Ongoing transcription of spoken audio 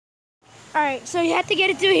Alright, so you have to get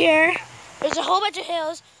it through here. There's a whole bunch of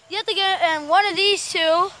hills. You have to get it in one of these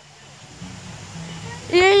two.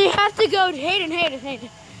 Then you have to go, Hayden.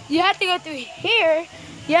 You have to go through here.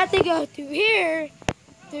 You have to go through here,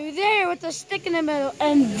 through there with the stick in the middle,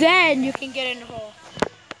 and then you can get in the hole.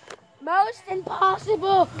 Most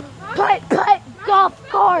impossible putt golf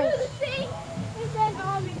course.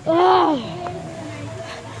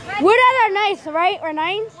 We're at our ninth, right? Or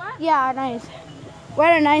ninth? What? Yeah, our ninth. We're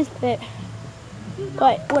at our ninth pit.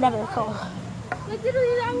 But whatever it's called. Do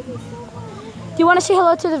you want to say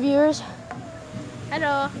hello to the viewers?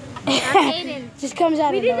 Hello. I'm Hayden. Just comes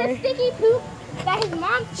out of nowhere. We did the sticky poop that his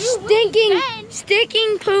mom threw.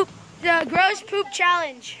 Stinking poop. The gross poop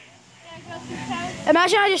challenge.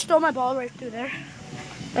 Imagine I just stole my ball right through there.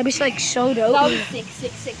 That'd be like so dope. That would be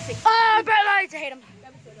sick. Oh, Brett Lyons, I hate him.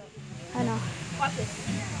 I know. Watch this.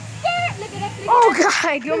 Oh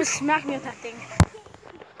God, you almost smacked me with that thing.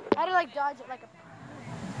 I had to like dodge it like a...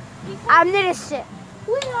 I'm gonna sit.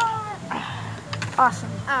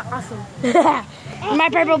 Awesome. Awesome. My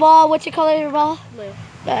purple ball, what's your color of your ball? Blue.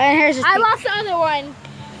 And hers is pink. I lost the other one.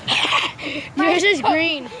 Yours is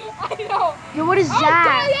green. I know. Yo, what is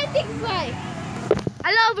that? Oh, that thing's light.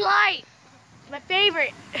 I love light. It's my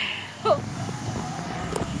favorite.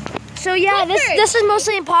 So yeah, this is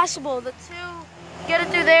mostly impossible. The two, get it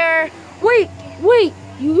through there. Wait,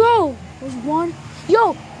 yo, there's one.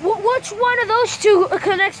 Yo, which one of those two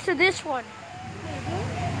connects to this one?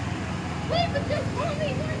 Wait, but there's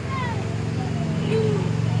only one that.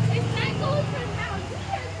 If that goes from down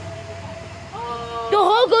here. Oh. The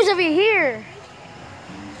hole goes over here.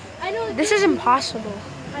 I know. This is impossible.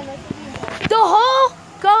 I know. The hole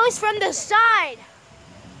goes from the side.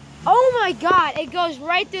 Oh my God, it goes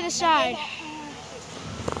right through the side.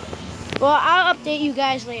 Well, I'll update you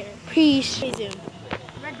guys later. Peace. Red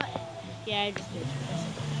button. Yeah, I just did.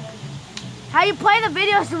 How you play the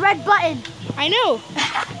video is the red button. I know.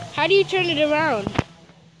 How do you turn it around?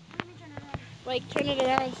 Like turn it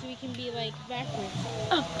around so we can be like backwards.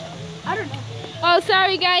 Oh, I don't know. Oh,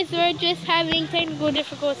 sorry guys, we're just having technical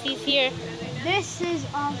difficulties here. This is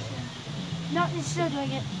awesome. No, it's still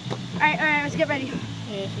doing it. All right, let's get ready.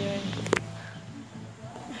 Yes, you're right.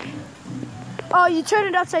 Oh, you turn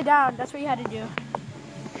it upside down. That's what you had to do.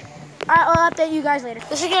 All right, I'll update you guys later.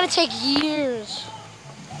 This is gonna take years.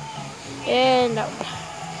 And Now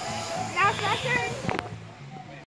it's my turn.